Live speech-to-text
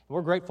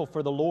We're grateful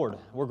for the Lord.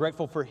 We're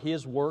grateful for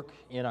His work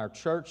in our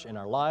church, in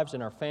our lives,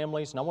 in our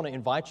families. And I want to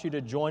invite you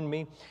to join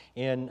me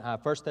in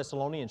 1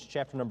 Thessalonians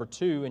chapter number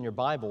 2 in your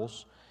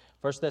Bibles.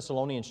 1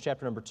 Thessalonians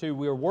chapter number 2.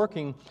 We are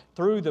working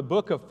through the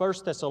book of 1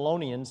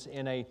 Thessalonians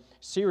in a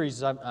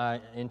series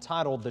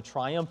entitled The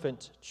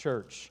Triumphant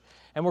Church.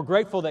 And we're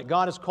grateful that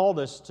God has called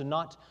us to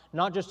not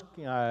just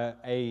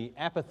a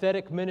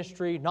apathetic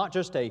ministry, not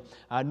just a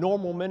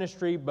normal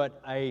ministry,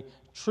 but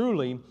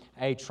truly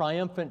a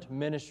triumphant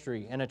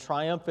ministry and a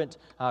triumphant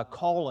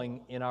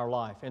calling in our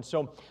life. And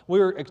so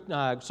we're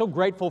so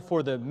grateful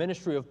for the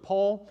ministry of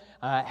Paul,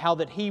 how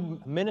that he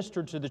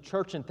ministered to the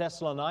church in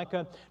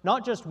Thessalonica,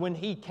 not just when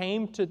he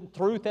came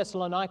through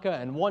Thessalonica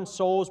and won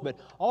souls, but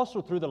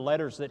also through the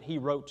letters that he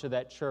wrote to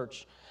that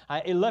church.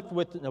 It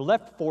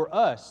left for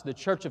us, the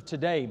church of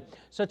today,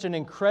 such an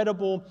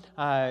incredible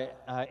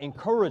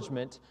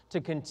encouragement to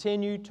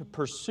continue to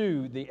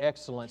pursue the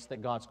excellence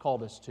that God's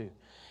called us to.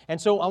 And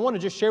so I want to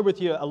just share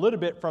with you a little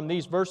bit from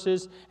these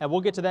verses, and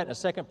we'll get to that in a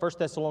second. 1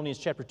 Thessalonians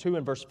chapter 2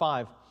 and verse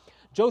 5.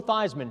 Joe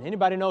Theismann,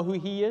 anybody know who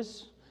he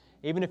is?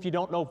 Even if you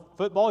don't know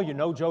football, you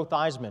know Joe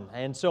Theismann.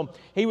 And so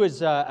he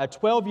was a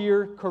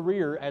 12-year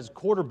career as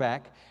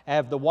quarterback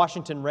of the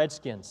Washington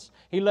Redskins.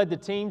 He led the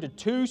team to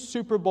 2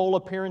 Super Bowl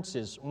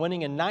appearances,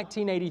 winning in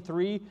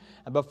 1983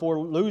 before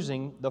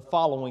losing the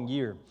following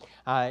year.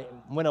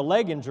 When a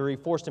leg injury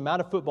forced him out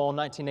of football in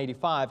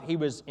 1985, he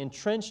was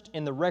entrenched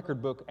in the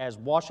record book as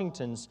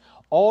Washington's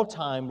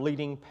all-time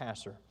leading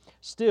passer.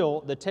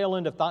 Still, the tail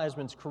end of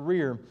Theismann's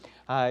career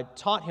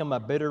taught him a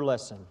bitter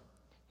lesson.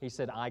 He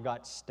said, "I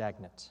got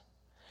stagnant.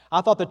 I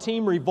thought the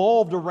team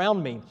revolved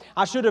around me.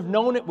 I should have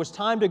known it was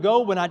time to go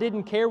when I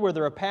didn't care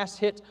whether a pass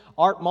hit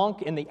Art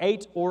Monk in the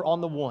 8 or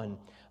on the 1.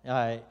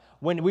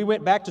 When we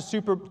went back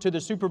to the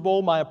Super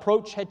Bowl, my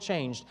approach had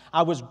changed.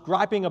 I was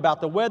griping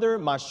about the weather,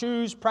 my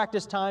shoes,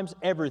 practice times,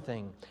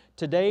 everything.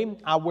 Today,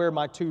 I wear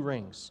my 2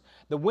 rings.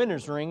 The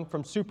winner's ring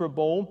from Super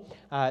Bowl,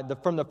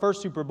 from the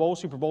first Super Bowl,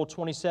 Super Bowl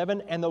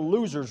 27, and the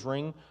loser's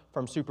ring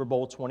from Super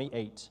Bowl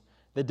 28.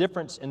 The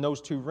difference in those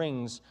 2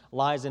 rings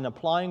lies in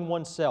applying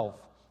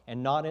oneself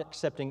and not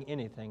accepting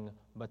anything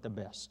but the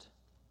best."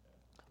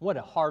 What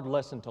a hard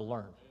lesson to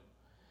learn.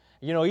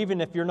 You know, even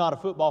if you're not a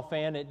football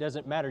fan, it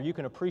doesn't matter. You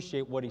can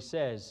appreciate what he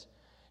says.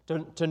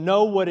 To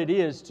know what it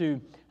is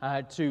to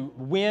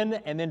win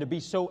and then to be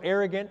so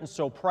arrogant and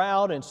so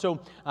proud and so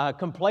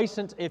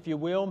complacent, if you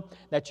will,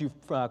 that you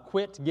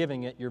quit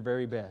giving it your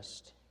very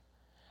best.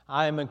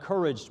 I am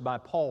encouraged by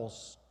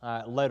Paul's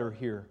letter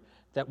here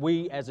that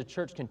we as a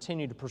church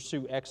continue to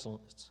pursue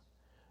excellence.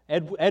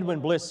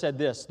 Edwin Bliss said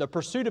this: "The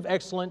pursuit of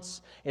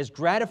excellence is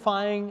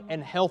gratifying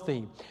and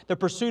healthy. The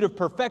pursuit of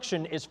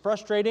perfection is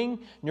frustrating,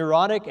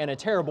 neurotic, and a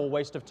terrible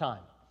waste of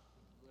time."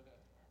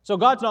 So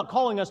God's not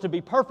calling us to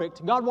be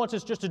perfect. God wants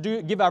us just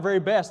to give our very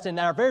best, and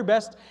our very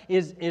best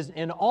is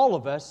in all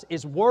of us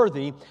is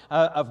worthy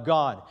of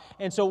God.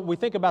 And so we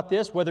think about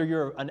this, whether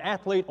you're an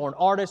athlete or an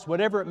artist,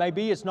 whatever it may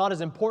be, it's not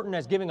as important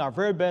as giving our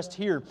very best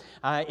here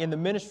in the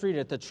ministry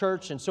at the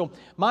church. And so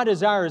my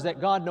desire is that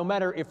God, no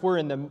matter if we're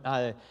in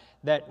the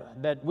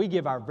that we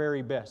give our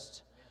very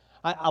best.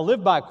 I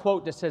live by a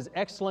quote that says,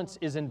 "Excellence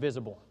is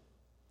invisible."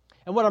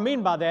 And what I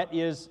mean by that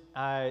is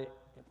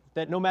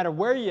that no matter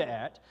where you're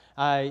at,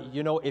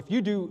 if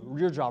you do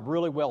your job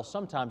really well,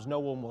 sometimes no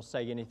one will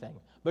say anything.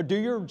 But do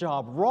your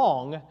job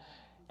wrong,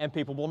 and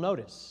people will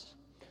notice.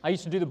 I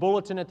used to do the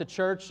bulletin at the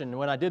church, and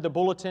when I did the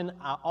bulletin,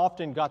 I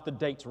often got the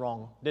dates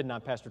wrong, didn't I,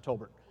 Pastor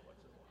Tolbert?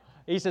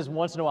 He says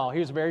once in a while. He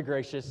was very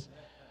gracious.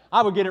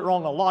 I would get it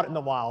wrong a lot in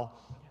a while.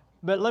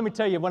 But let me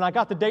tell you, when I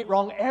got the date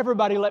wrong,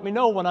 everybody let me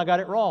know when I got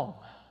it wrong.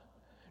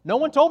 No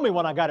one told me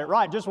when I got it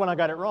right, just when I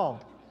got it wrong.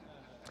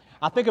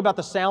 I think about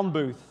the sound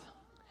booth,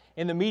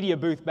 in the media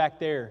booth back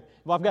there.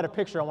 Well, I've got a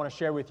picture I want to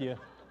share with you.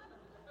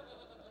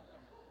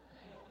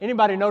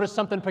 Anybody notice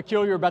something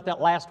peculiar about that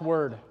last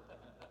word?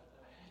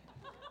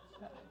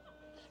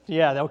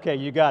 Yeah, okay,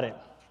 you got it.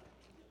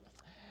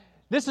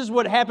 This is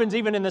what happens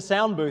even in the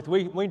sound booth.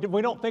 We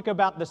don't think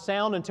about the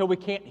sound until we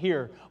can't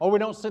hear. Or we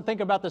don't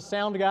think about the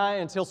sound guy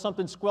until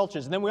something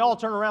squelches. And then we all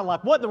turn around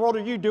like, "What in the world are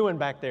you doing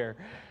back there?"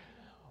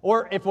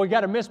 Or if we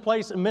got a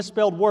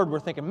misspelled word, we're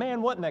thinking,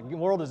 "Man, what in the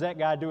world is that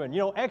guy doing?" You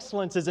know,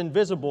 excellence is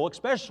invisible,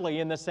 especially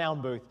in the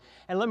sound booth.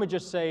 And let me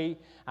just say,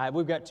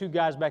 we've got 2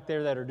 guys back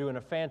there that are doing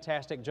a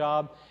fantastic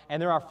job,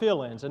 and they're our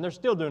fill-ins, and they're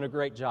still doing a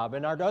great job.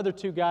 And our other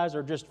 2 guys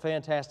are just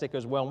fantastic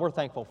as well, and we're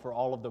thankful for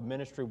all of the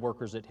ministry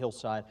workers at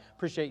Hillside.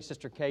 Appreciate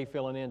Sister Kay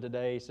filling in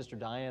today, Sister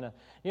Diana.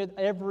 You know,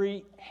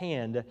 every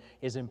hand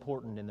is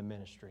important in the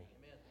ministry.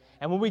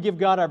 And when we give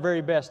God our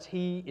very best,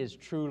 He is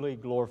truly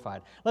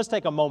glorified. Let's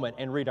take a moment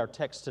and read our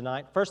text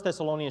tonight. 1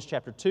 Thessalonians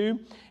chapter 2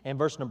 and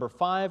verse number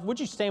 5. Would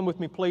you stand with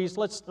me, please?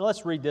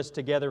 Let's read this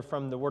together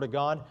from the Word of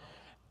God.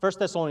 1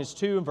 Thessalonians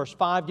 2 and verse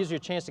 5 gives you a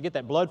chance to get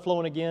that blood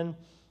flowing again.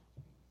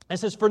 It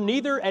says, "For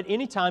neither at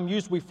any time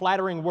used we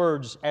flattering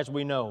words, as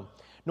we know,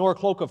 nor a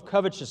cloak of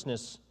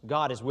covetousness,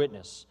 God is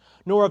witness.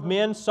 Nor of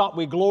men sought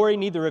we glory,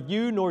 neither of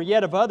you, nor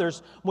yet of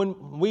others,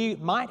 when we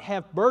might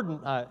have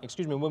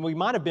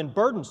been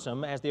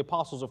burdensome as the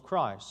apostles of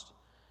Christ.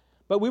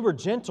 But we were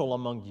gentle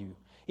among you,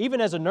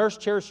 even as a nurse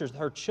cherishes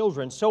her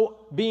children,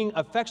 so being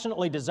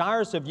affectionately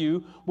desirous of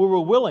you, we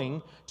were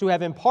willing to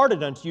have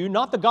imparted unto you,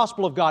 not the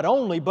gospel of God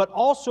only, but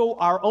also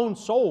our own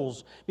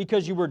souls,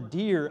 because you were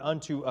dear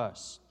unto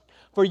us.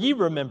 For ye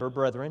remember,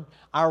 brethren,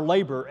 our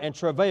labor and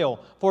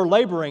travail, for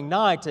laboring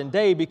night and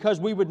day, because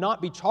we would not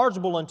be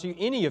chargeable unto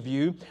any of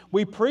you,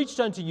 we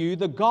preached unto you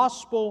the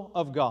gospel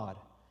of God.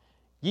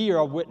 Ye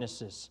are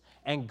witnesses,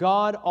 and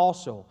God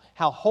also,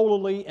 how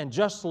holily and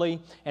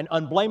justly and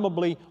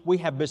unblameably we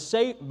have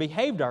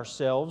behaved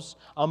ourselves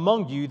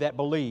among you that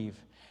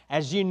believe,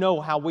 as ye know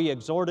how we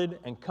exhorted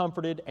and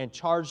comforted and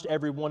charged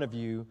every one of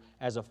you,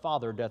 as a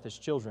father doth his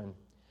children,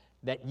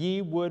 that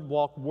ye would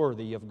walk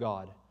worthy of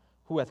God,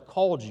 who hath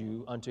called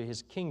you unto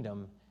His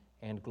kingdom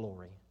and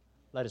glory.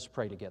 Let us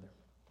pray together.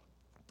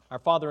 Our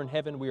Father in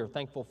heaven, we are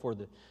thankful for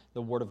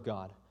the Word of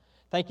God.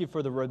 Thank you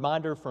for the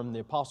reminder from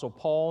the Apostle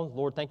Paul.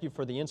 Lord, thank you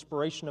for the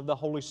inspiration of the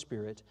Holy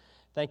Spirit.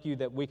 Thank you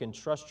that we can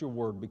trust your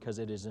Word because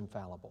it is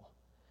infallible.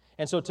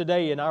 And so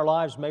today in our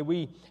lives, may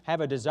we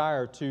have a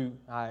desire to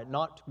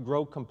not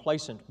grow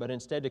complacent, but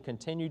instead to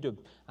continue to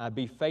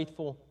be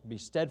faithful, be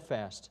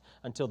steadfast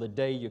until the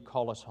day you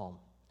call us home.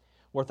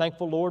 We're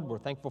thankful, Lord. We're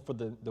thankful for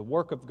the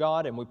work of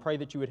God, and we pray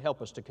that you would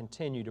help us to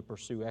continue to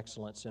pursue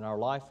excellence in our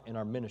life, in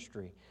our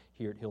ministry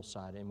here at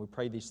Hillside. And we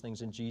pray these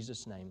things in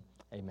Jesus' name.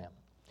 Amen.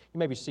 You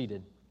may be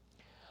seated.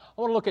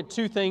 I want to look at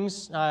two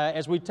things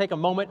as we take a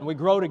moment and we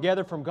grow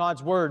together from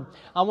God's Word.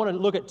 I want to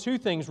look at two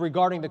things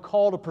regarding the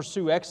call to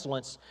pursue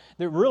excellence.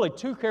 There are really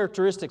two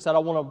characteristics that I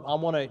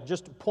want to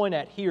just point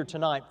at here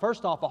tonight.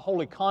 First off, a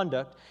holy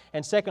conduct,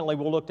 and secondly,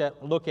 we'll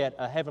look at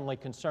a heavenly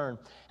concern.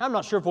 I'm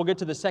not sure if we'll get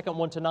to the second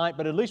one tonight,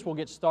 but at least we'll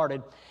get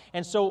started.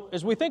 And so,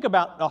 as we think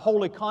about a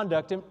holy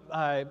conduct,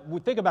 we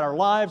think about our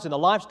lives and the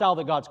lifestyle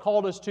that God's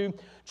called us to.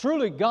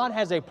 Truly, God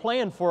has a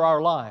plan for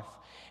our life.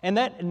 And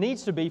that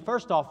needs to be,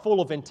 first off, full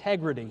of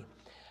integrity.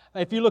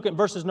 If you look at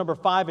verses number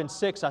 5 and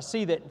 6, I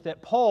see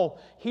that Paul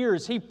here,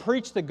 as he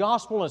preached the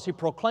gospel, as he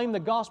proclaimed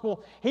the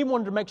gospel, he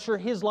wanted to make sure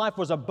his life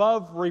was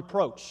above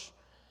reproach.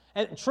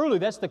 And truly,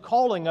 that's the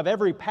calling of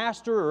every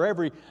pastor or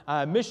every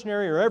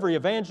missionary or every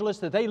evangelist,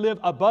 that they live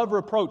above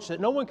reproach, that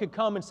no one could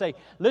come and say,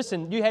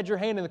 listen, you had your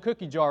hand in the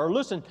cookie jar, or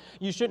listen,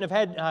 you shouldn't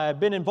have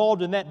been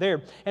involved in that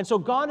there. And so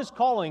God is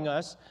calling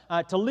us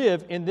to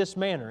live in this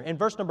manner. In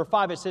verse number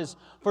 5, it says,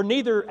 for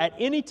neither at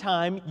any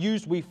time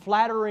used we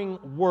flattering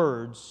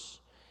words,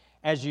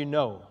 as you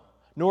know,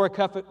 nor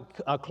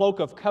a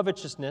cloak of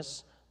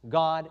covetousness.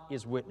 God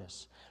is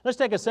witness. Let's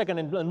take a second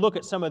and look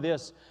at some of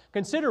this.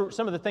 Consider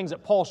some of the things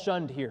that Paul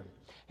shunned here.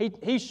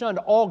 He shunned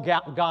all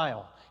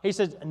guile. He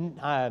says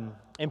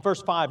in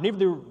verse 5,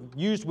 neither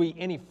used we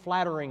any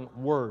flattering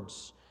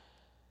words.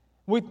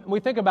 We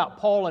think about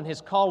Paul and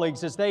his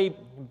colleagues as they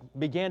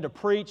began to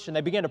preach and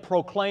they began to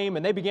proclaim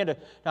and they began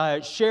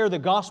to share the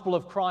gospel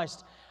of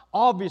Christ.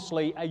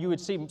 Obviously, you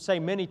would say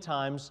many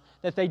times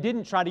that they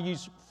didn't try to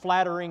use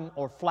flattering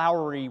or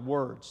flowery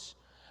words.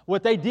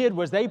 What they did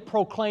was they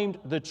proclaimed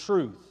the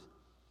truth.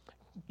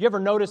 You ever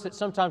notice that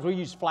sometimes we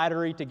use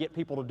flattery to get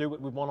people to do what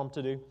we want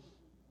them to do?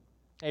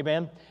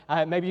 Amen?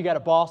 Maybe you got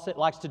a boss that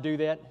likes to do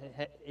that.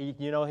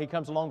 You know, he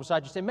comes along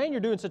beside you and says, man,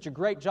 you're doing such a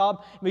great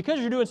job. Because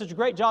you're doing such a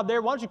great job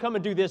there, why don't you come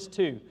and do this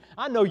too?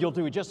 I know you'll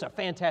do just a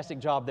fantastic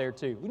job there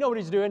too. You know what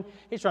he's doing?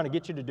 He's trying to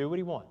get you to do what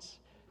he wants.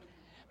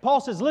 Paul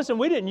says, listen,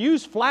 we didn't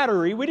use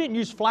flattery, we didn't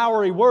use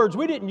flowery words,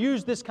 we didn't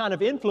use this kind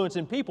of influence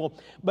in people,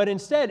 but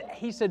instead,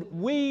 he said,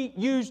 we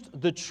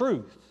used the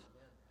truth.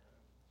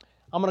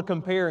 I'm going to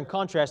compare and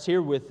contrast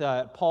here with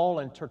Paul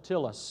and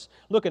Tertullus.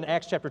 Look in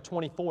Acts chapter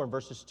 24 and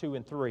verses 2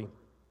 and 3.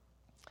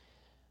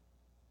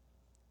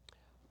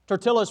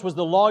 Tertullus was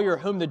the lawyer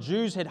whom the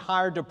Jews had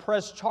hired to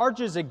press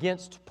charges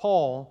against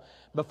Paul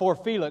before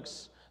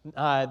Felix,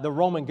 the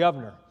Roman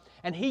governor.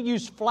 And he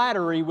used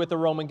flattery with the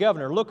Roman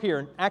governor. Look here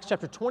in Acts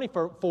chapter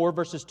 24,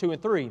 verses 2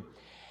 and 3.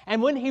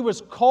 And when he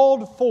was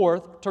called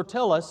forth,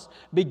 Tertullus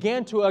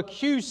began to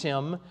accuse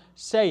him,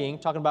 saying,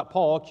 talking about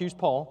Paul, accused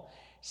Paul,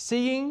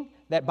 seeing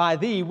that by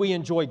thee we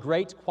enjoy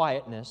great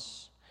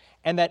quietness,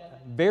 and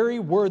that very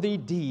worthy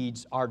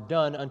deeds are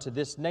done unto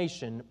this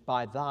nation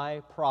by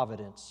thy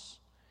providence.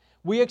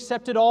 We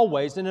accept it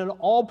always, and in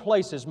all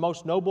places,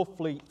 most noble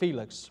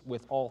Felix,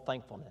 with all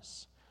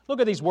thankfulness. Look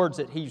at these words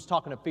that he's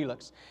talking to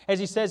Felix. As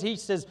he says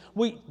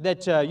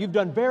that you've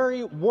done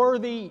very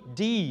worthy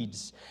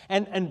deeds.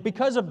 And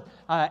because of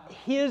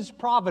his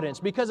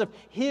providence, because of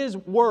his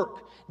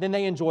work, then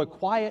they enjoy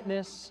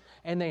quietness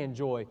and they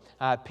enjoy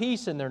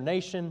peace in their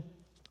nation.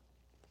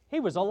 He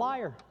was a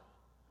liar.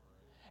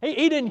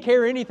 He didn't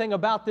care anything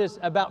about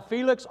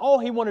Felix. All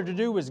he wanted to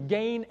do was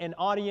gain an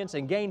audience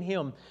and gain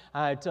him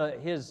to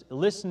his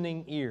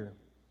listening ear.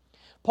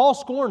 Paul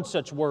scorned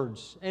such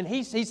words, and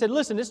he said,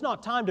 listen, it's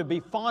not time to be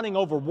fawning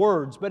over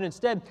words, but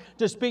instead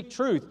to speak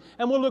truth.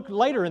 And we'll look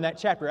later in that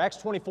chapter, Acts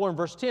 24 and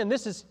verse 10.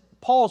 This is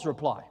Paul's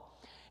reply.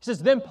 He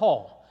says, then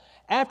Paul,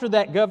 after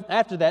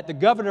that the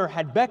governor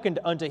had beckoned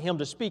unto him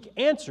to speak,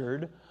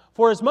 answered,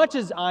 For as much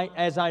as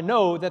I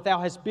know that thou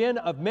hast been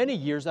of many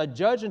years a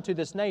judge unto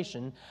this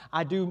nation,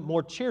 I do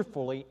more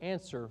cheerfully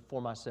answer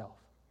for myself.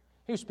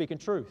 He was speaking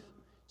truth.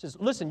 He says,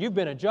 listen, you've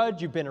been a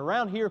judge, you've been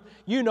around here,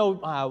 you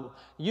know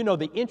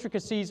the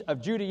intricacies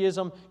of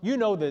Judaism, you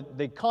know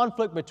the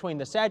conflict between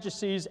the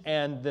Sadducees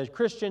and the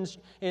Christians,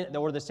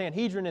 or the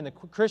Sanhedrin and the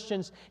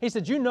Christians. He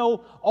said, you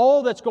know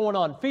all that's going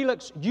on.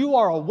 Felix, you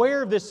are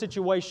aware of this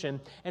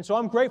situation, and so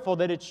I'm grateful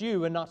that it's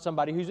you and not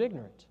somebody who's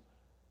ignorant.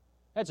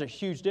 That's a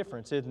huge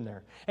difference, isn't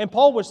there? And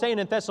Paul was saying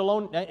to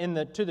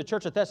the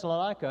church of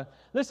Thessalonica,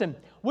 listen,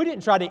 we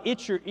didn't try to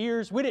itch your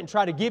ears. We didn't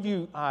try to give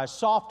you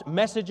soft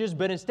messages,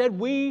 but instead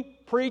we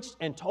preached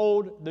and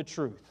told the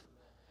truth.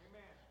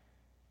 Amen.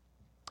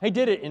 He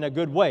did it in a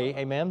good way,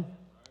 amen?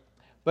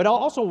 But I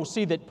also will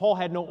see that Paul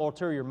had no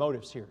ulterior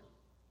motives here.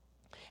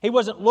 He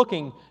wasn't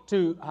looking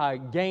to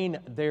gain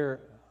their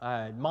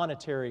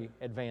monetary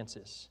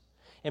advances.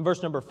 In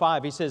verse number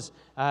 5, he says,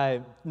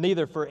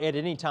 neither for at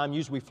any time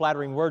use we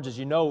flattering words, as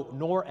you know,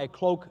 nor a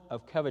cloak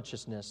of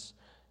covetousness.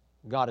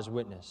 God is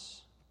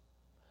witness.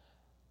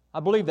 I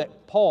believe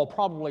that Paul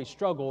probably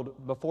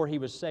struggled before he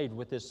was saved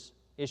with this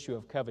issue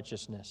of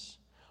covetousness.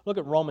 Look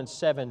at Romans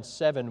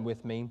 7:7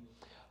 with me.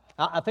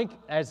 I think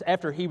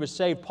after he was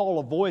saved, Paul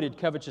avoided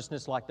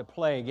covetousness like the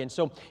plague. And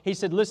so he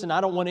said, listen, I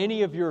don't want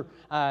any of your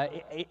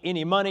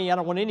any money. I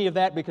don't want any of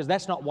that because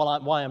that's not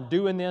why I'm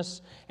doing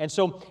this. And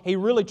so he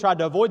really tried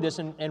to avoid this.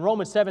 In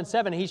Romans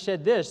 7:7, he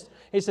said this.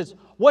 He says,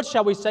 what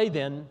shall we say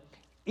then?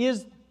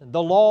 Is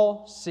the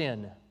law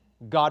sin?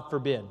 God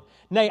forbid.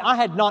 Nay, I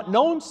had not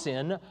known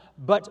sin,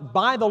 but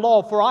by the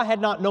law, for I had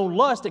not known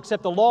lust,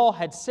 except the law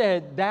had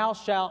said, thou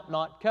shalt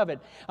not covet.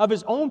 Of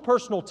his own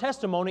personal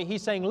testimony,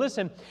 he's saying,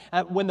 listen,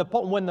 when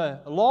the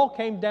law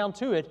came down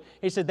to it,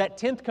 he said, that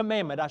 10th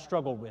commandment I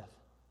struggled with,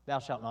 thou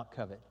shalt not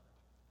covet.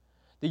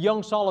 The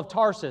young Saul of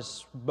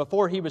Tarsus,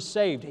 before he was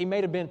saved, he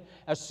may have been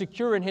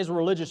secure in his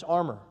religious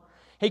armor.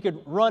 He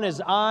could run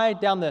his eye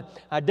down the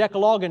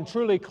Decalogue and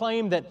truly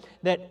claim that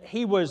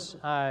he was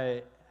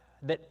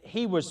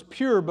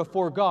pure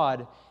before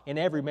God in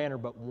every manner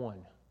but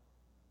one.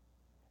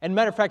 And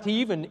matter of fact,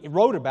 he even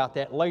wrote about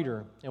that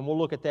later, and we'll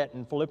look at that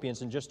in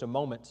Philippians in just a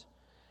moment.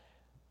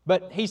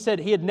 But he said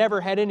he had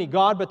never had any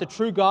God but the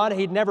true God.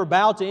 He'd never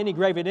bowed to any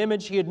graven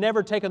image. He had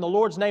never taken the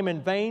Lord's name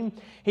in vain.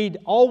 He'd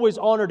always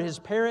honored his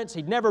parents.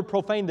 He'd never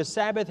profaned the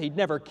Sabbath. He'd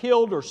never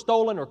killed or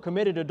stolen or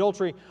committed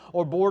adultery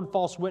or bore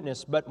false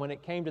witness. But when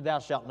it came to thou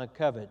shalt not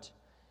covet,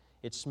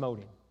 it smote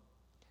him.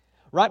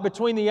 Right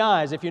between the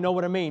eyes, if you know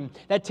what I mean.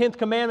 That 10th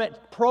commandment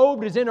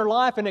probed his inner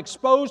life and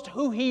exposed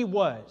who he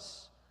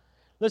was.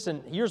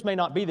 Listen, yours may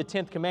not be the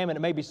 10th commandment. It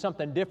may be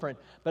something different.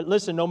 But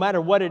listen, no matter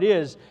what it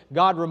is,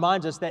 God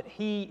reminds us that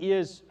He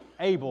is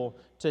able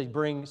to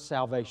bring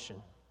salvation.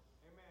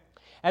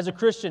 Amen. As a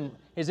Christian,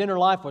 his inner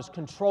life was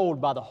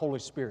controlled by the Holy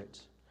Spirit.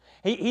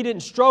 He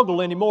didn't struggle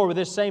anymore with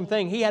this same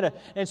thing.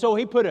 And so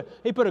he put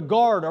a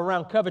guard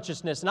around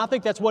covetousness. And I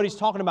think that's what he's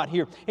talking about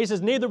here. He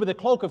says, neither with a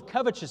cloak of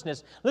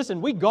covetousness. Listen,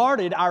 we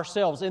guarded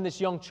ourselves in this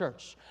young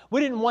church.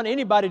 We didn't want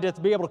anybody to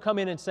be able to come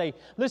in and say,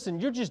 listen,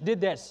 you just did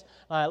this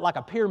like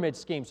a pyramid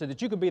scheme so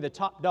that you could be the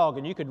top dog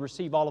and you could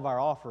receive all of our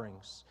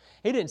offerings.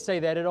 He didn't say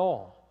that at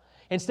all.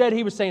 Instead,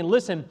 he was saying,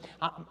 listen,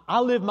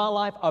 I live my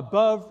life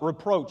above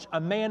reproach,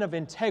 a man of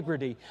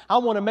integrity. I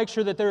want to make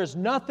sure that there is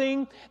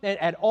nothing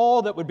at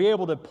all that would be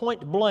able to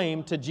point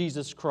blame to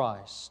Jesus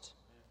Christ.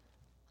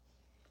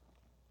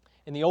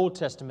 In the Old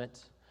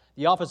Testament,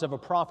 the office of a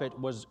prophet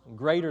was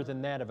greater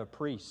than that of a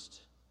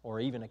priest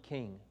or even a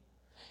king.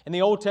 In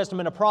the Old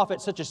Testament, a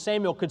prophet such as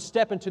Samuel could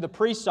step into the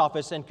priest's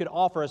office and could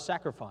offer a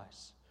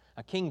sacrifice.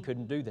 A king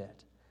couldn't do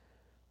that.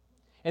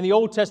 In the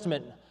Old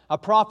Testament, a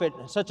prophet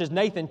such as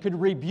Nathan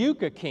could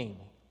rebuke a king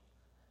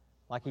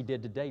like he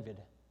did to David.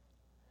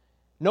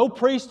 No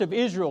priest of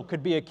Israel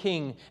could be a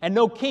king, and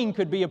no king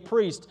could be a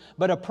priest,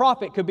 but a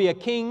prophet could be a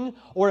king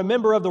or a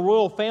member of the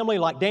royal family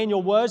like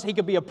Daniel was. He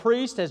could be a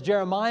priest as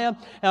Jeremiah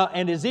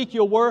and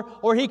Ezekiel were,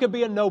 or he could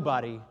be a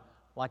nobody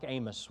like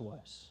Amos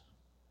was.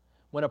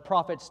 When a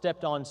prophet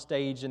stepped on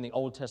stage in the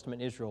Old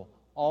Testament Israel,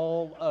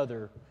 all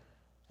other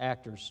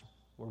actors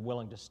were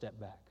willing to step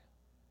back.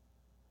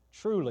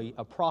 Truly,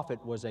 a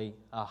prophet was a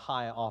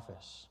high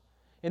office.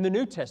 In the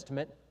New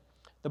Testament,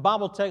 the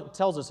Bible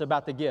tells us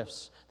about the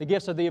gifts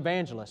of the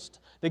evangelist,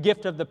 the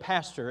gift of the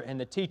pastor and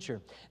the teacher.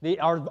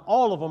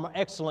 All of them are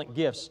excellent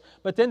gifts.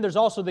 But then there's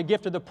also the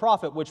gift of the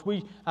prophet, which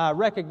we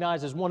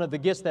recognize as one of the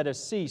gifts that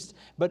has ceased.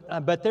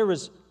 But there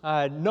is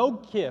no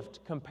gift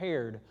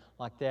compared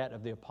like that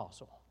of the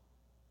apostle.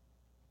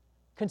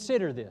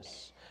 Consider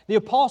this. The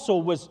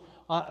apostle was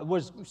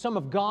some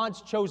of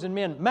God's chosen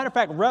men. Matter of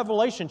fact,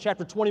 Revelation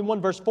chapter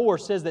 21 verse 4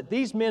 says that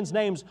these men's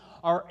names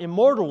are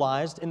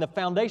immortalized in the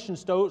foundation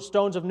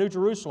stones of New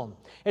Jerusalem.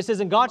 It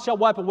says, and God shall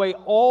wipe away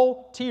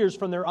all tears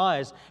from their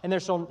eyes, and there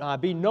shall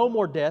be no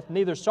more death,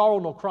 neither sorrow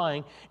nor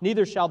crying,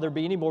 neither shall there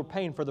be any more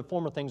pain, for the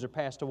former things are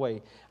passed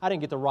away. I didn't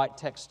get the right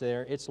text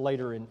there. It's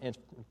later in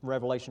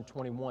Revelation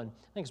 21. I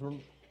think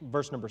it's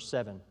verse number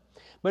 7.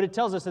 But it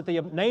tells us that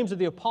the names of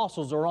the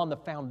apostles are on the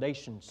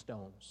foundation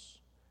stones.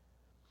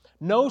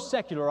 No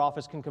secular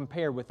office can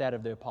compare with that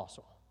of the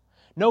apostle.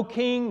 No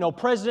king, no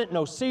president,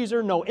 no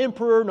Caesar, no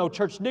emperor, no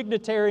church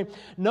dignitary,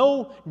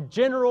 no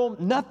general,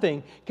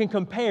 nothing can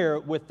compare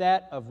with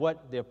that of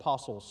what the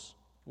apostles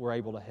were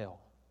able to help.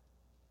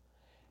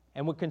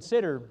 And we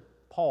consider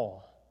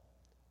Paul,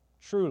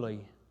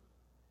 truly,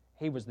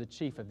 he was the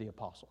chief of the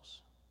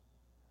apostles.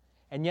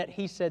 And yet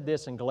he said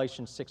this in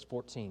Galatians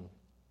 6:14,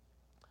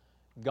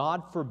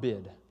 God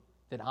forbid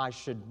that I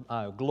should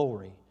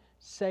glory,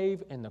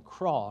 save in the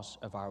cross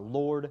of our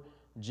Lord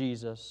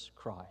Jesus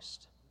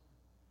Christ.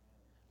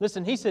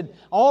 Listen, he said,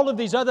 all of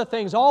these other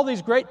things, all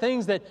these great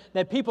things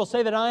that people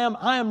say that I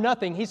am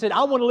nothing. He said,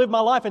 I want to live my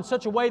life in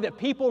such a way that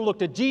people look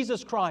to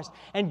Jesus Christ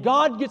and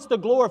God gets the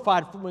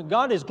glorified,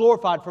 God is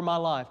glorified for my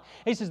life.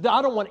 He says,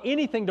 I don't want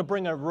anything to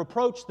bring a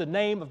reproach to the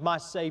name of my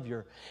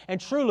Savior. And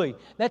truly,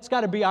 that's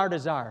got to be our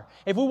desire.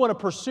 If we want to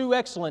pursue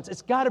excellence,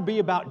 it's got to be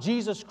about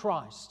Jesus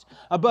Christ,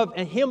 about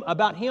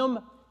Him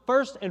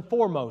first and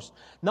foremost,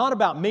 not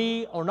about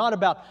me or not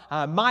about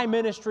my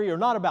ministry or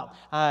not about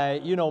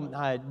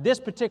this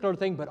particular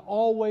thing, but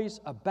always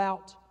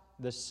about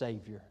the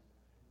Savior.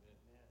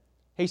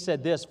 He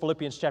said this,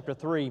 Philippians chapter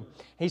 3.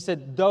 He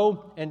said,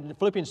 though, in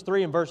Philippians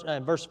 3 and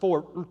verse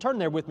 4, turn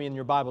there with me in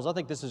your Bibles. I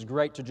think this is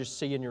great to just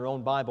see in your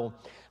own Bible.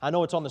 I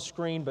know it's on the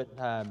screen,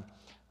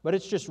 but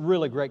it's just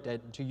really great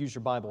to use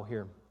your Bible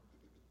here.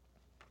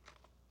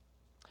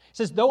 It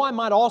says, though I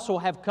might also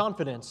have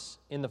confidence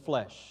in the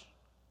flesh.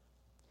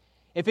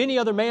 If any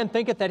other man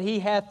thinketh that he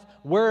hath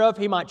whereof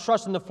he might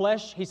trust in the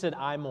flesh, he said,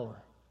 I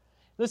more.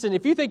 Listen,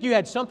 if you think you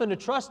had something to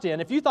trust in,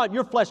 if you thought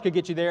your flesh could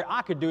get you there,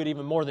 I could do it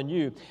even more than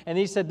you. And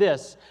he said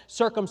this,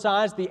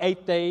 circumcised the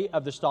 8th day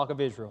of the stock of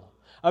Israel,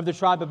 of the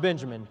tribe of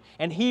Benjamin,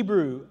 and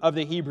Hebrew of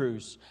the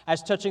Hebrews,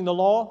 as touching the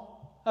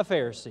law, a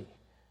Pharisee.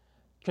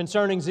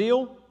 Concerning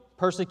zeal,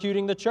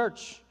 persecuting the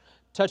church,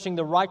 touching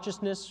the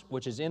righteousness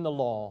which is in the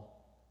law,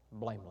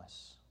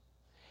 blameless.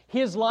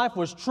 His life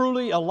was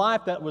truly a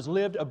life that was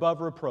lived above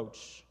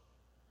reproach.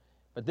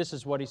 But this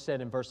is what he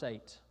said in verse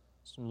 8.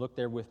 So look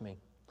there with me.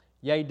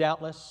 Yea,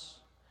 doubtless,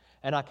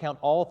 and I count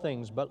all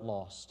things but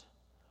lost,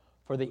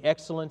 for the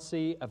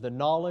excellency of the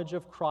knowledge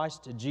of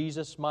Christ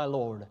Jesus my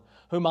Lord,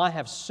 whom I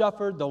have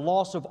suffered the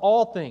loss of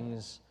all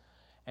things,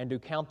 and do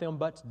count them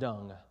but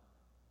dung,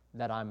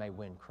 that I may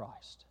win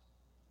Christ.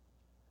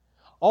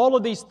 All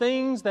of these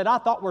things that I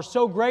thought were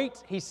so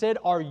great, he said,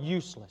 are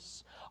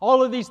useless.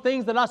 All of these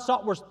things that I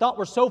thought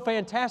were so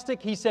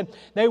fantastic, he said,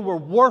 they were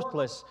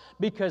worthless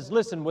because,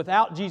 listen,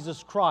 without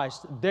Jesus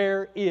Christ,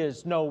 there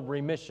is no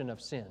remission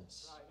of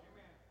sins.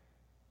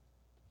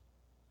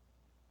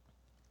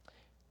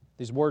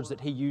 These words that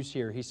he used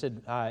here, he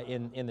said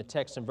in the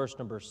text in verse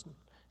number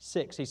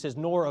 6, he says,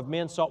 nor of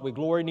men sought we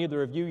glory,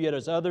 neither of you yet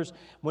as others,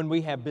 when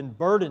we have been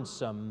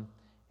burdensome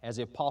as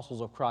the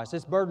apostles of Christ.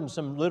 This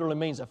burdensome literally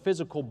means a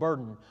physical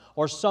burden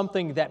or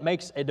something that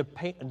makes a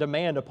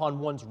demand upon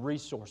one's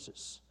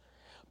resources.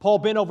 Paul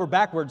bent over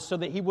backwards so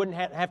that he wouldn't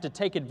have to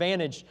take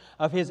advantage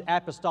of his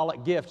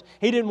apostolic gift.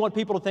 He didn't want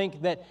people to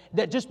think that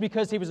just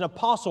because he was an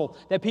apostle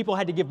that people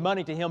had to give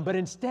money to him, but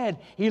instead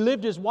he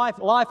lived his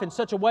life in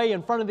such a way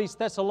in front of these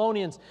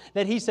Thessalonians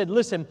that he said,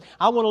 listen,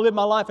 I want to live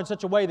my life in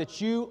such a way that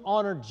you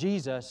honor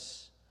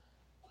Jesus,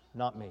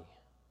 not me.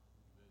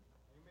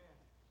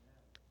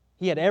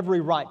 He had every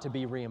right to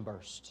be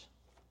reimbursed,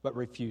 but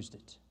refused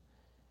it.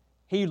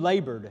 He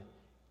labored.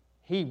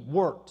 He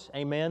worked.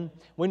 Amen.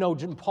 We know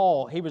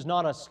Paul, he was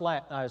not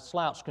a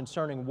slouch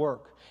concerning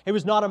work. He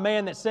was not a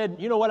man that said,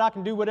 you know what, I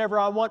can do whatever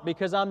I want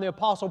because I'm the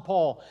Apostle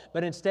Paul.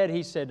 But instead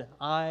he said,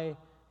 I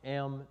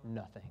am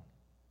nothing.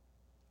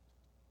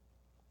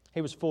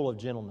 He was full of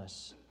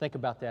gentleness. Think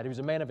about that. He was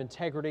a man of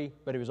integrity,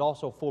 but he was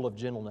also full of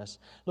gentleness.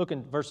 Look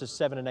in verses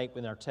 7 and 8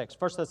 in our text.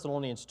 1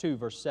 Thessalonians 2,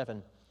 verse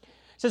 7.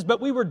 It says,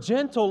 but we were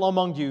gentle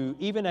among you,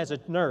 even as a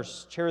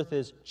nurse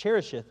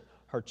cherisheth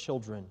her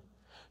children.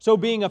 So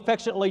being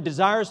affectionately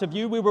desirous of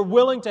you, we were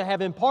willing to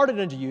have imparted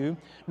unto you,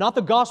 not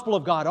the gospel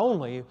of God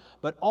only,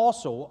 but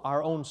also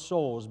our own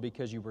souls,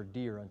 because you were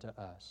dear unto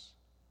us.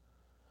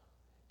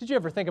 Did you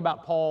ever think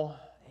about Paul?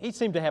 He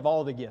seemed to have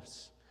all the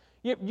gifts.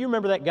 You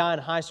remember that guy in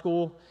high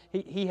school?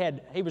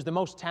 He was the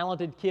most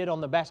talented kid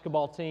on the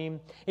basketball team.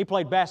 He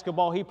played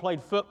basketball. He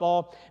played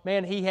football.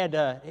 Man, he had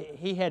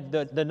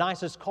the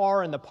nicest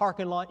car in the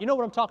parking lot. You know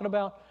what I'm talking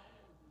about?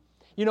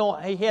 You know,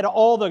 he had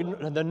all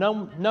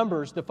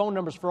the phone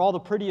numbers for all the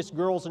prettiest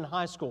girls in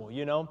high school.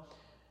 You know,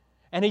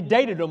 and he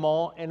dated them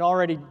all and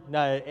already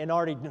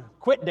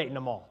quit dating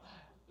them all.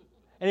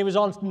 And he was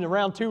on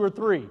round 2 or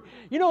 3.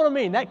 You know what I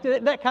mean?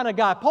 That kind of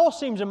guy. Paul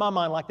seems in my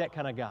mind like that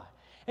kind of guy.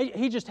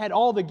 He just had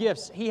all the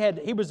gifts.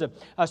 He was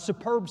a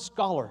superb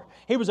scholar.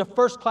 He was a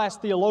first-class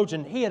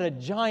theologian. He had a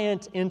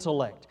giant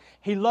intellect.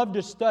 He loved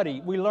to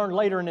study. We learned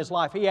later in his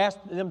life, he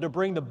asked them to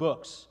bring the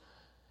books,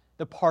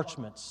 the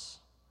parchments.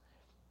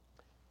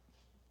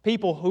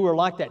 People who are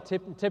like that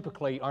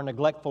typically are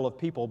neglectful of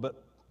people,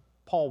 but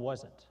Paul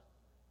wasn't.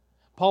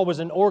 Paul was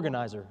an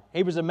organizer.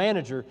 He was a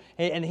manager,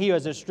 and he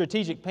was a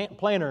strategic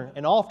planner.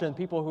 And often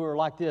people who are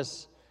like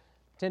this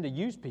tend to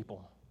use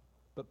people,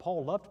 but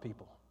Paul loved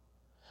people.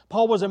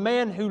 Paul was a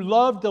man who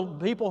loved the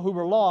people who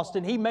were lost,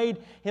 and he made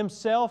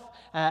himself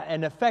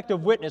an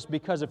effective witness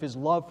because of his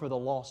love for the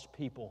lost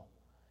people.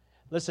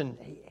 Listen,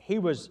 he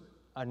was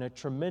a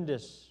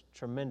tremendous,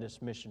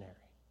 tremendous missionary.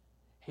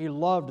 He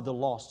loved the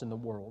lost in the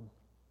world.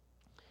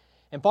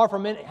 And far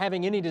from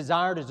having any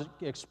desire to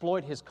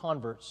exploit his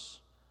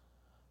converts,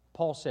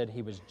 Paul said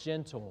he was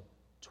gentle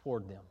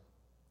toward them.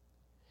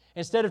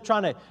 Instead of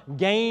trying to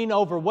gain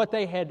over what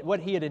he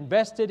had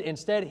invested,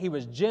 instead he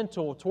was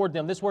gentle toward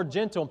them. This word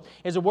gentle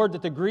is a word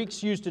that the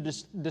Greeks used to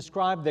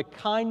describe the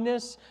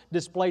kindness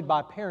displayed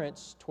by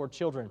parents toward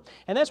children.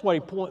 And that's what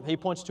he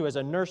points to as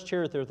a nurse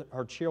cherisheth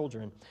her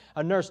children.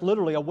 A nurse,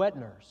 literally a wet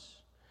nurse.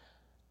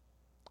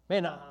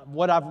 Man,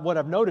 what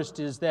I've noticed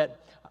is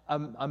that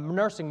a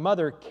nursing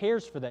mother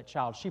cares for that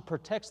child. She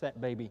protects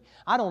that baby.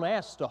 I don't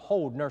ask to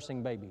hold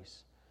nursing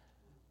babies.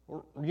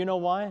 You know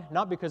why?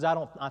 Not because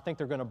I think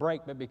they're going to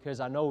break, but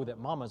because I know that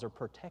mamas are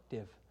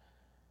protective.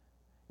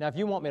 Now, if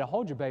you want me to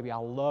hold your baby, I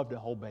love to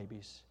hold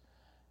babies.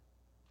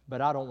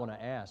 But I don't want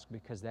to ask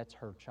because that's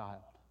her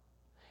child.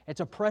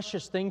 It's a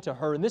precious thing to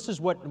her. And this is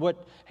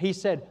what he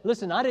said.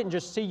 Listen, I didn't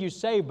just see you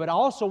saved, but I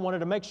also wanted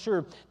to make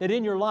sure that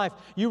in your life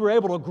you were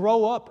able to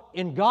grow up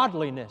in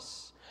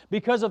godliness.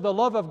 Because of the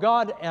love of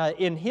God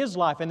in his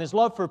life and his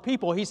love for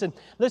people, he said,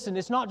 listen,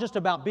 it's not just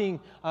about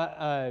being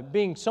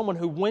someone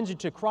who wins you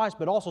to Christ,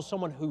 but also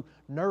someone who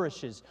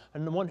nourishes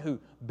and one who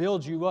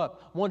builds you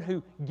up, one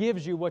who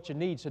gives you what you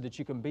need so that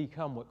you can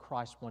become what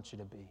Christ wants you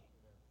to be.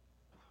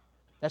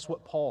 That's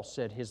what Paul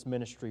said his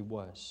ministry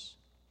was.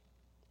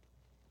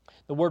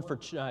 The word for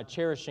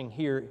cherishing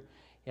here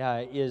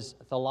is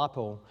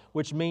thalapo,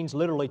 which means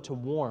literally to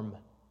warm.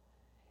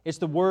 It's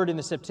the word in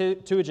the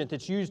Septuagint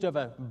that's used of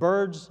a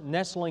bird's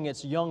nestling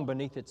its young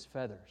beneath its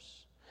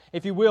feathers.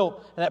 If you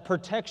will, that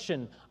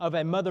protection of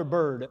a mother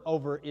bird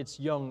over its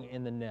young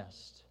in the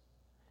nest.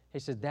 He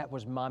said, that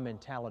was my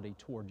mentality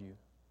toward you.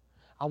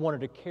 I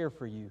wanted to care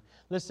for you.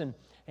 Listen,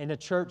 in a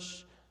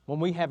church, when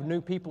we have new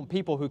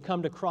people who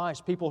come to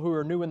Christ, people who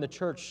are new in the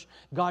church,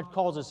 God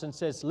calls us and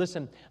says,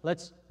 listen,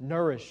 let's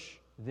nourish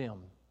them.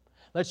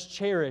 Let's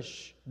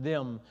cherish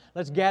them.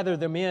 Let's gather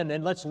them in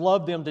and let's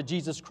love them to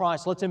Jesus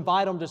Christ. Let's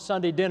invite them to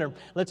Sunday dinner.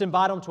 Let's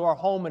invite them to our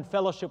home and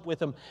fellowship with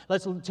them.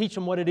 Let's teach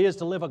them what it is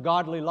to live a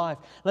godly life.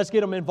 Let's get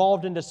them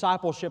involved in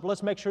discipleship.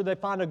 Let's make sure they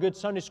find a good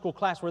Sunday school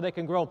class where they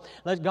can grow.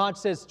 God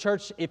says,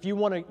 church, if you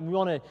want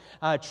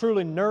to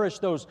truly nourish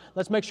those,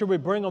 let's make sure we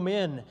bring them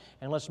in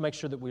and let's make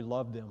sure that we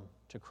love them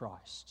to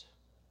Christ.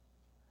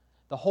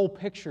 The whole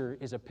picture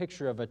is a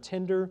picture of a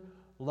tender,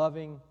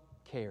 loving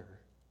care.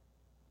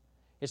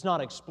 It's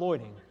not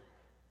exploiting,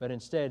 but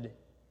instead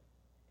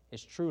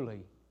it's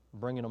truly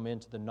bringing them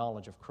into the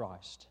knowledge of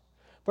Christ.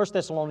 1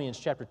 Thessalonians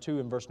chapter 2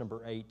 and verse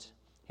number 8,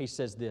 he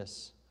says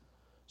this,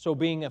 so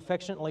being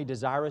affectionately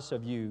desirous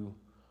of you,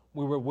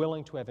 we were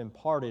willing to have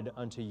imparted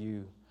unto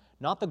you,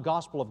 not the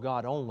gospel of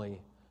God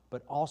only,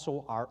 but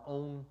also our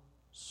own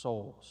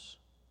souls,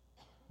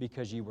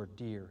 because ye were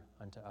dear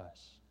unto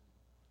us.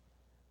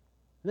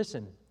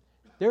 Listen,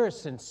 there is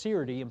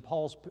sincerity in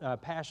Paul's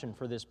passion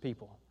for this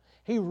people.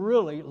 He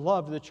really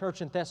loved the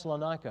church in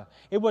Thessalonica.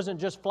 It wasn't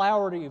just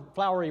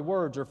flowery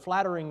words or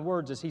flattering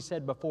words, as he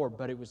said before,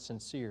 but it was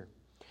sincere.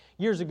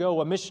 Years ago,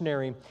 a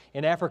missionary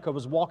in Africa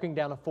was walking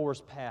down a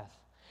forest path.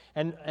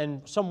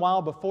 And some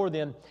while before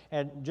then,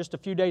 and just a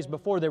few days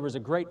before, there was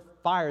a great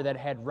fire that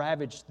had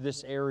ravaged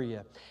this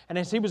area. And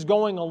as he was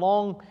going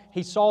along,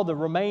 he saw the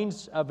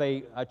remains of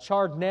a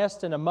charred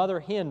nest and a mother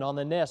hen on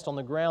the nest on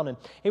the ground. And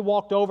he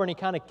walked over and he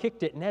kind of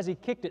kicked it. And as he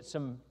kicked it,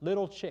 some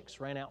little chicks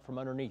ran out from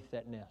underneath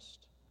that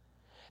nest.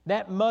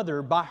 That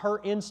mother, by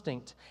her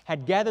instinct,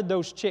 had gathered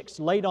those chicks,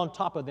 laid on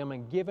top of them,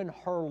 and given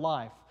her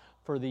life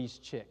for these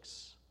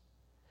chicks.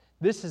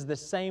 This is the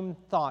same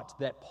thought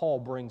that Paul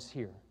brings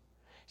here.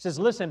 He says,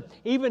 listen,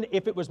 even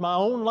if it was my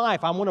own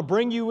life, I want to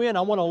bring you in,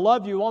 I want to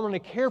love you, I want to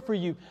care for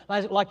you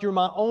like you're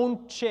my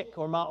own chick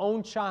or my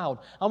own child.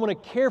 I want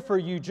to care for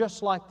you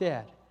just like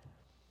that.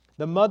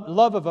 The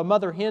love of a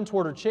mother hen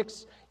toward her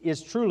chicks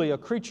is truly a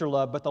creature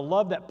love, but the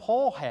love that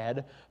Paul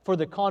had for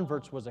the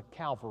converts was a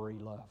Calvary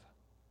love.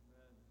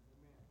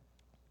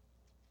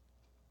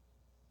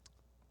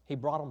 He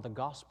brought them the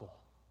gospel.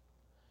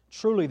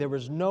 Truly, there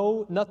was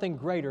nothing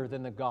greater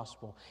than the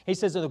gospel. He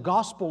says the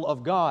gospel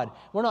of God.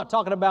 We're not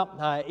talking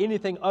about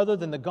anything other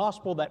than the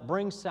gospel that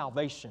brings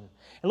salvation.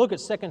 And look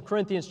at 2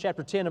 Corinthians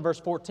chapter 10 and verse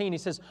 14. He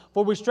says,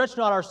 for we stretch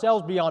not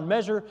ourselves beyond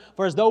measure,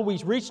 for as though we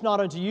reached not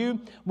unto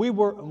you,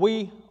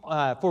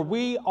 for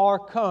we are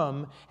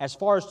come as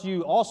far as to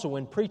you also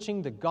in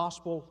preaching the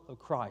gospel of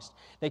Christ.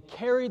 They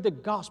carried the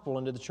gospel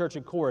into the church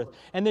at Corinth.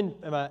 And then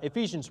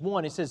Ephesians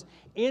 1, it says,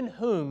 in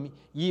whom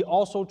ye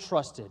also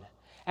trusted.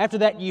 After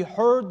that ye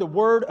heard the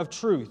word of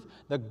truth,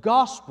 the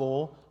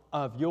gospel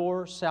of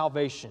your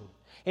salvation,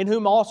 in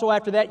whom also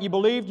after that ye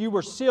believed, you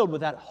were sealed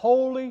with that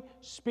Holy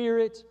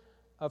Spirit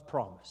of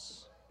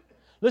promise.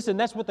 Listen,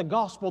 that's what the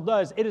gospel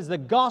does. It is the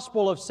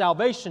gospel of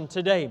salvation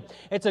today.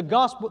 It's a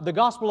gospel. The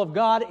gospel of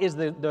God is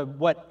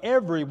what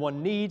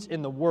everyone needs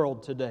in the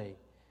world today.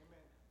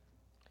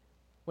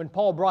 When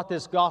Paul brought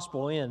this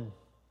gospel in,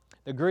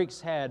 The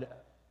Greeks had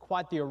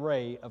quite the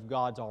array of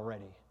gods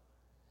already.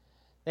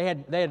 They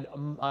had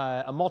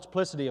a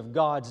multiplicity of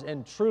gods,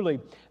 and truly,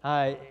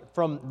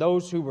 from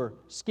those who were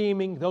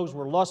scheming, those who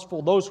were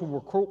lustful, those who were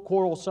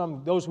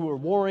quarrelsome, those who were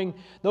warring,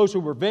 those who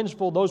were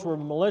vengeful, those who were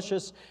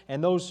malicious,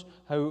 and those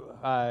who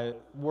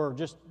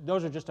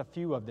those are just a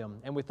few of them.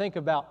 And we think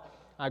about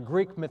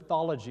Greek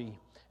mythology,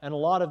 and a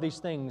lot of these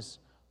things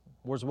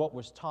was what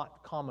was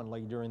taught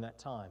commonly during that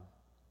time.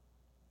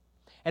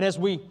 And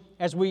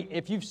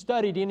if you've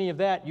studied any of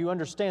that, you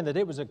understand that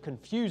it was a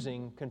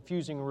confusing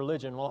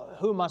religion. Well,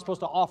 who am I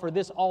supposed to offer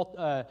this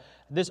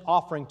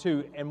offering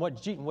to? And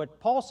what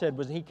Paul said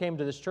was, he came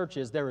to this church,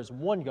 is there is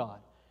one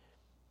God,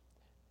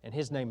 and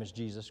His name is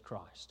Jesus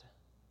Christ.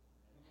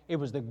 It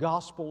was the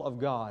gospel of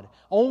God.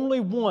 Only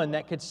one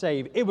that could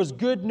save. It was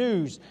good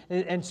news.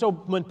 And so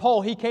when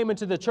Paul, he came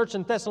into the church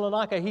in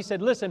Thessalonica, he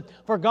said, listen,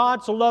 for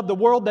God so loved the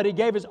world that He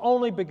gave His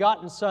only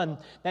begotten Son,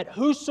 that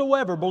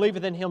whosoever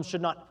believeth in Him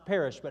should not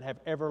perish, but have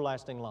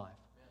everlasting life.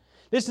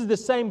 This is the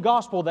same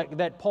gospel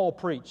that Paul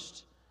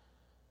preached.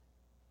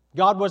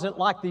 God wasn't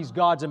like these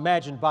gods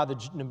imagined by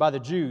the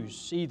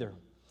Jews either.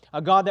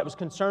 A God that was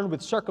concerned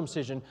with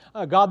circumcision,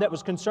 a God that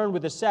was concerned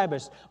with the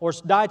Sabbath, or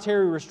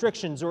dietary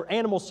restrictions, or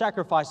animal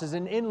sacrifices,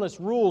 and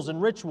endless rules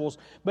and rituals.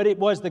 But it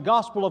was the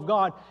gospel of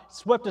God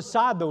swept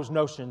aside those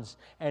notions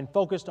and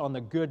focused on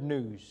the good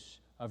news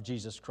of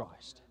Jesus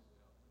Christ.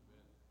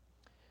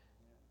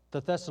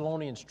 The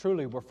Thessalonians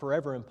truly were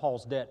forever in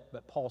Paul's debt,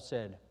 but Paul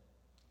said,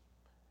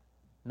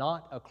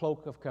 not a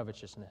cloak of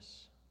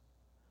covetousness.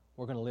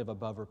 We're going to live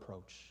above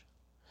reproach.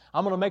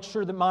 I'm going to make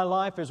sure that my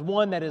life is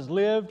one that is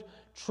lived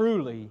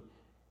truly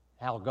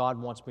how God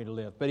wants me to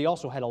live. But he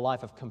also had a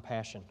life of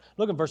compassion.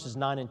 Look at verses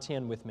 9 and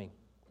 10 with me.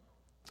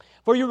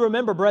 For you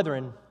remember,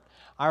 brethren,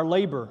 our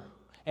labor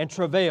and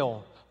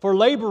travail, for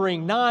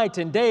laboring night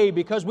and day,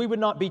 because we would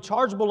not be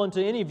chargeable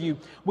unto any of you,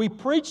 we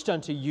preached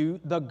unto you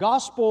the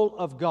gospel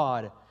of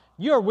God.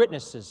 You are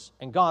witnesses,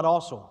 and God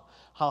also,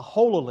 how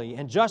holily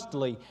and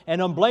justly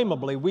and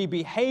unblameably we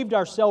behaved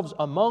ourselves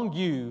among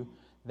you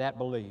that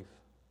believe.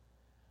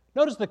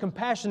 Notice the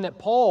compassion that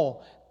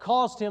Paul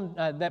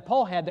had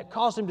that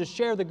caused him to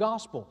share the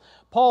gospel.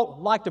 Paul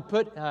liked to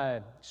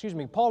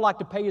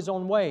pay his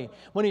own way.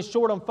 When he's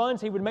short on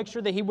funds, he would make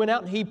sure that he went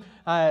out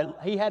and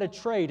he had a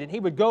trade, and he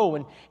would go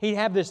and he'd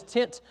have this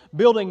tent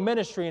building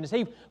ministry. And as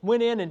he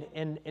went in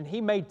and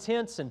he made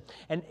tents, and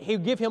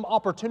he'd give him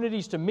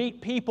opportunities to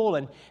meet people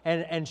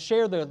and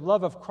share the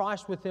love of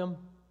Christ with them.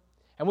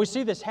 And we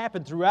see this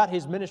happen throughout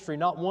his ministry,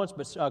 not once,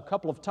 but a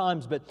couple of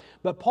times.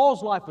 But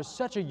Paul's life was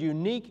such a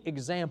unique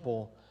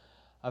example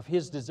of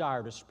his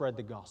desire to spread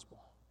the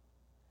gospel.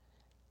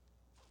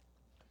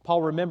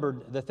 Paul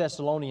remembered the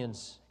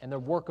Thessalonians and their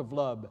work of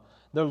love,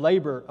 their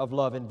labor of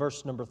love in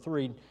verse number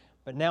 3.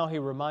 But now he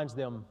reminds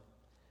them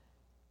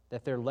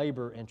that their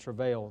labor and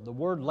travail. The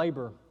word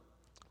labor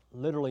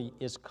literally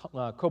is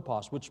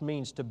kopos, which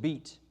means to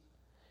beat.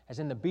 As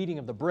in the beating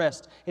of the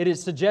breast. It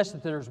suggests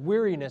that there's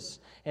weariness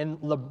and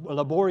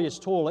laborious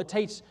toil.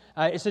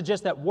 It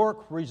suggests that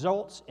work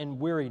results in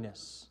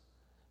weariness.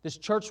 This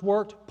church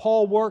worked,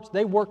 Paul worked,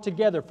 they worked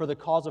together for the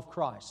cause of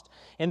Christ.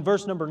 In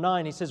verse number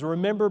 9, he says,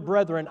 remember,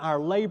 brethren, our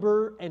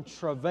labor and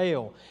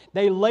travail.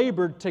 They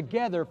labored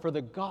together for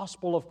the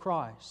gospel of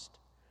Christ.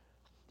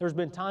 There's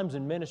been times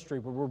in ministry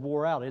where we're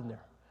wore out, isn't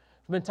there?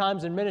 There's been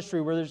times in ministry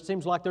where it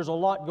seems like there's a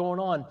lot going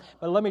on.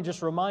 But let me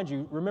just remind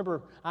you,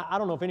 remember, I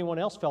don't know if anyone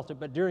else felt it,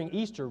 but during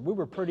Easter, we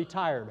were pretty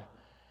tired.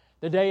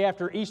 The day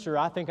after Easter,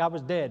 I think I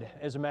was dead,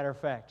 as a matter of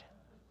fact.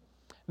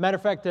 Matter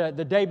of fact, the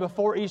day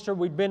before Easter,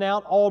 we'd been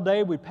out all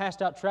day. We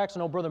passed out tracts,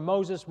 and old Brother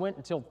Moses went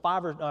until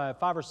 5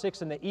 or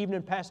 6 in the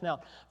evening, passing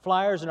out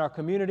flyers in our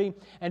community.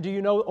 And do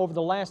you know, over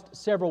the last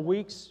several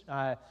weeks,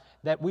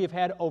 that we have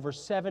had over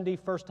 70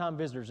 first-time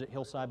visitors at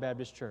Hillside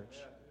Baptist Church?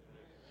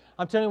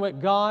 I'm telling you what,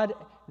 God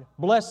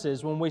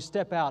blesses when we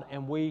step out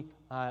and we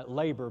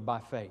labor by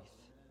faith.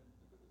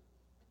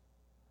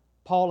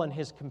 Paul and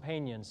his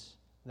companions,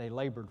 they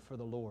labored for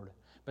the Lord.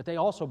 But they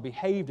also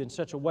behaved in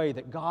such a way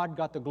that God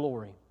got the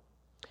glory.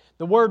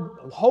 The word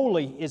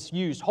holy is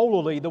used.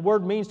 Holily, the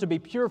word means to be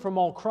pure from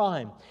all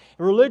crime,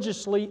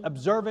 religiously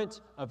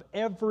observant of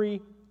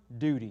every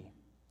duty,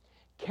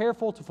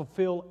 careful to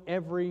fulfill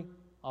every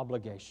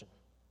obligation.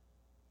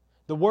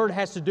 The word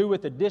has to do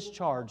with the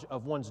discharge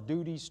of one's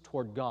duties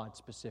toward God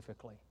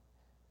specifically.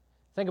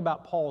 Think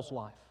about Paul's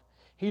life.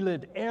 He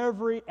lived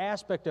every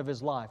aspect of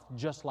his life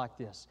just like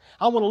this.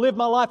 I want to live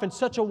my life in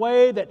such a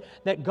way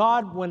that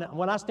God,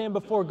 when I stand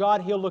before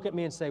God, He'll look at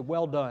me and say,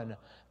 well done,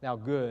 thou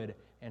good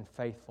and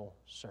faithful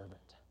servant.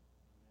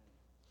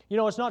 You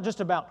know, it's not just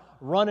about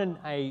running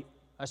a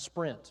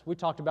sprint. We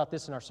talked about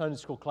this in our Sunday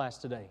school class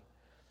today.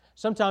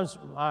 Sometimes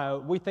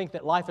we think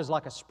that life is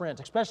like a sprint,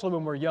 especially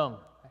when we're young.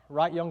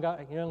 Right,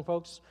 young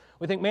folks?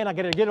 We think, man, I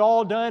got to get it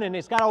all done, and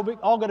it's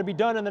all going to be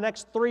done in the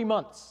next 3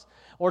 months.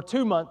 or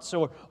 2 months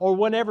or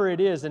whenever it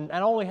is. And I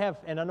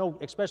know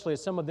especially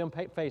as some of them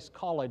face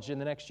college in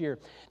the next year,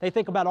 they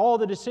think about all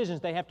the decisions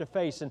they have to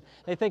face, and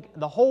they think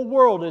the whole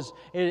world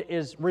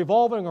is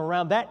revolving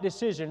around that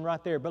decision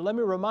right there. But let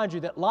me remind you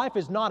that life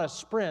is not a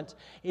sprint,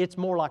 it's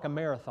more like a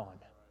marathon.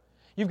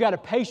 You've got to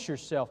pace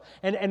yourself.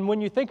 And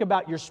when you think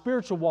about your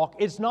spiritual walk,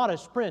 it's not a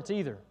sprint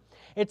either.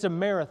 It's a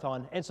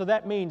marathon. And so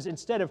that means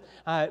instead of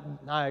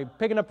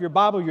picking up your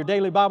Bible, your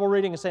daily Bible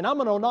reading, and saying, I'm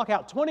going to knock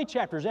out 20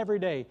 chapters every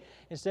day.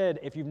 Instead,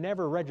 if you've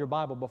never read your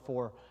Bible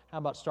before, how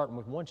about starting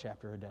with 1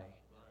 chapter a day?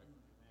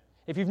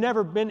 If you've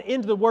never been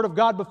into the Word of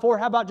God before,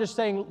 how about just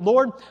saying,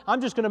 Lord,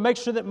 I'm just going to make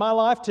sure that my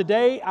life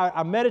today,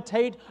 I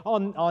meditate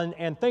on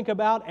and think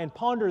about and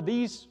ponder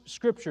these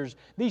Scriptures,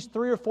 these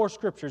 3 or 4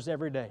 Scriptures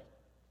every day.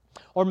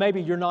 Or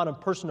maybe you're not a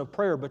person of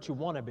prayer, but you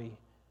want to be.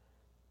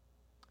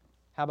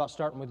 How about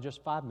starting with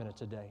just 5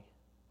 minutes a day?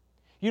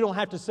 You don't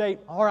have to say,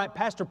 all right,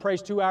 Pastor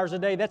prays 2 hours a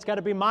day. That's got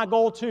to be my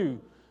goal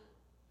too.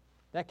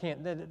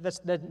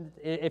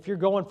 If you're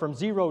going from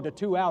 0 to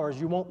 2 hours,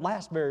 you won't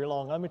last very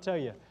long, let me tell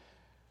you.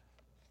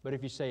 But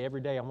if you say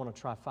every day, I want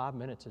to try 5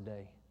 minutes a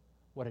day,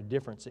 what a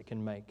difference it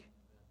can make.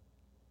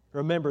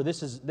 Remember,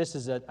 this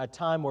is a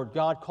time where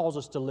God calls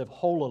us to live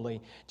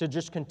holily, to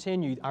just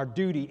continue our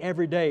duty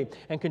every day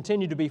and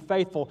continue to be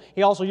faithful.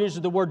 He also uses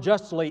the word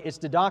justly. It's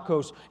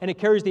didakos, and it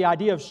carries the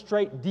idea of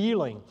straight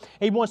dealing.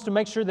 He wants to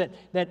make sure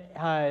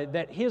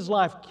that his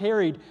life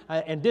carried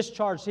and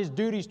discharged his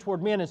duties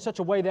toward men in such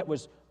a way that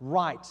was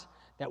right,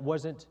 that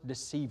wasn't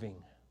deceiving.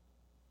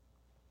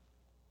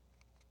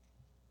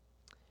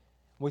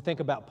 We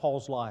think about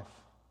Paul's life.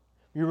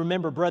 You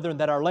remember, brethren,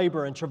 that our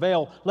labor and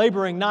travail,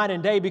 laboring night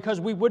and day, because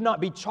we would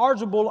not be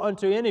chargeable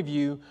unto any of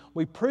you,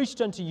 we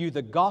preached unto you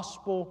the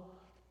gospel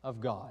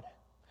of God.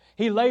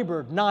 He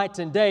labored night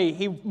and day.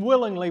 He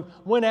willingly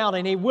went out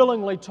and he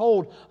willingly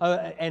told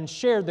and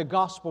shared the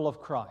gospel of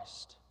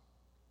Christ.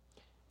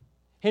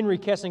 Henry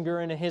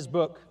Kissinger, in his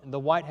book, The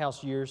White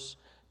House Years,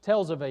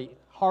 tells of a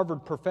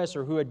Harvard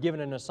professor who had given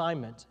an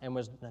assignment and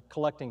was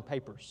collecting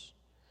papers.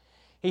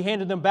 He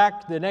handed them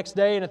back the next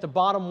day, and at the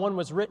bottom one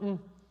was written,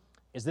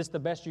 "Is this the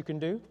best you can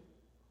do?"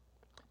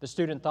 The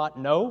student thought,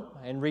 no,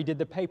 and redid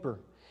the paper.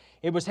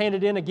 It was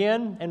handed in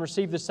again and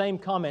received the same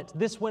comment.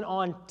 This went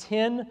on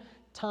 10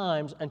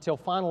 times until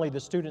finally the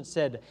student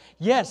said,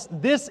 "Yes,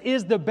 this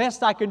is the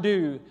best I can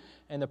do."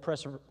 And the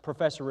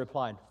professor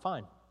replied,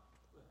 "Fine,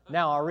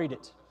 now I'll read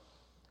it."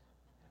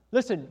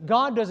 Listen,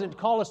 God doesn't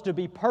call us to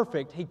be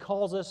perfect. He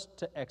calls us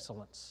to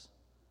excellence.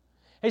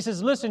 He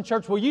says, listen,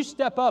 church, will you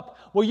step up?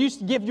 Will you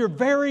give your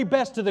very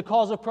best to the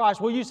cause of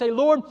Christ? Will you say,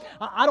 Lord,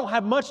 I don't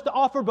have much to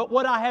offer, but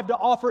what I have to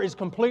offer is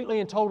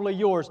completely and totally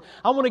yours.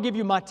 I want to give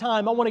you my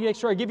time. I want to make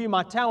sure I give you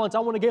my talents. I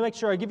want to make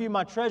sure I give you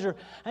my treasure.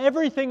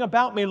 Everything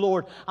about me,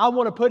 Lord, I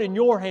want to put in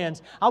your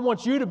hands. I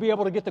want you to be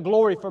able to get the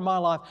glory for my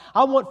life.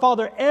 I want,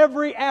 Father,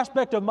 every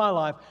aspect of my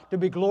life to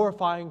be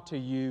glorifying to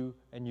you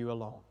and you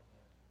alone.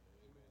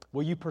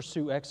 Will you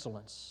pursue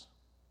excellence?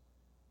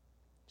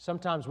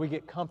 Sometimes we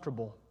get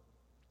comfortable.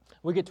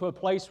 We get to a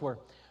place where,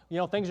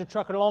 things are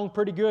trucking along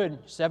pretty good.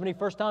 70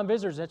 first-time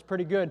visitors, that's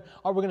pretty good.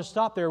 Are we going to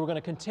stop there? We're going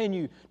to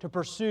continue to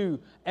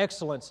pursue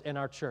excellence in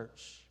our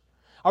church.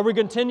 Are we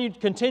going to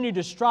continue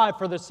to strive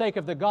for the sake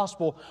of the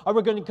gospel? Are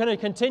we going to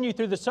continue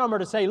through the summer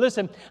to say,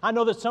 listen, I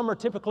know that summer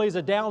typically is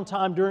a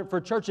downtime for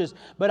churches,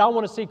 but I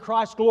want to see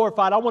Christ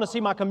glorified. I want to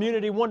see my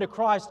community won to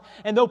Christ.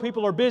 And though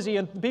people are busy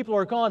and people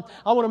are gone,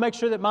 I want to make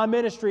sure that my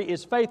ministry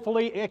is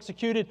faithfully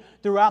executed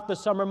throughout the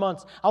summer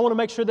months. I want to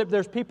make sure that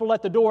there's people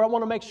at the door. I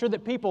want to make sure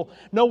that people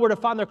know where to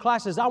find their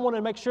classes. I want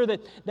to make sure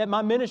that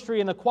my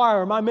ministry in the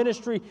choir, my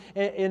ministry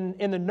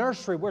in the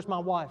nursery, where's my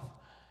wife?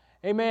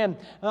 Amen.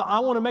 I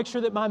want to make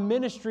sure that my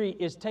ministry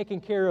is taken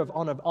care of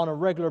on a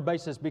regular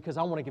basis because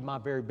I want to give my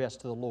very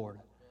best to the Lord.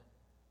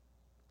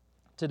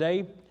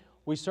 Today,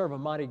 we serve a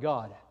mighty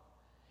God.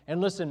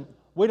 And listen,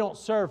 we don't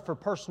serve for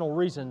personal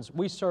reasons.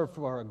 We serve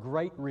for a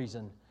great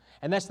reason.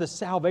 And that's the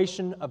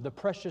salvation of the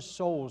precious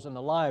souls and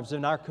the lives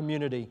in our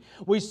community.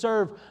 We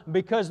serve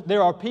because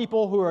there are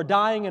people who are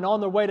dying and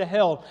on their way to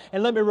hell.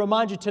 And let me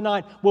remind you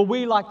tonight, will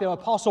we, like the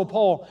Apostle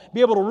Paul,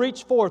 be able to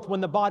reach forth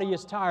when the body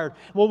is tired?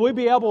 Will we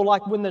be able,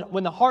 like when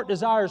the heart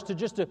desires to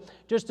just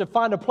to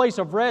find a place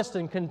of rest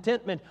and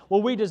contentment,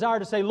 will we desire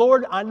to say,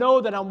 Lord, I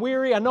know that I'm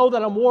weary, I know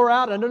that I'm wore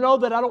out, and I know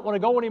that I don't want to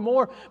go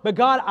anymore, but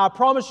God, I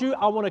promise you,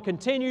 I want to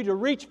continue to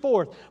reach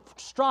forth,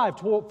 strive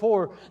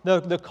for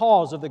the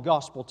cause of the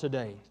gospel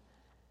today.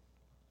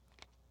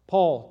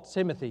 Paul,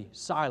 Timothy,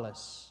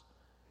 Silas,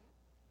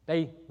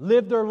 they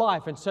lived their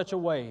life in such a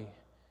way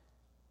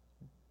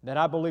that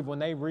I believe when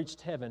they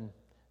reached heaven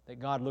that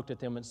God looked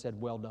at them and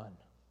said, well done.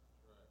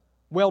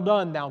 Well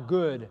done, thou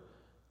good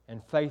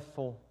and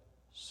faithful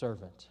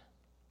servant.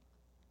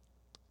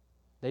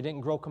 They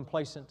didn't grow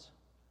complacent.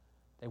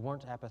 They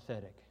weren't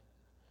apathetic.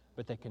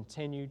 But they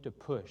continued to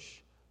push.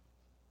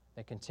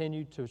 They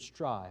continued to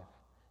strive.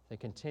 They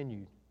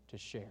continued to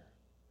share.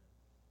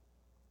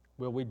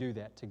 Will we do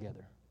that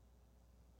together?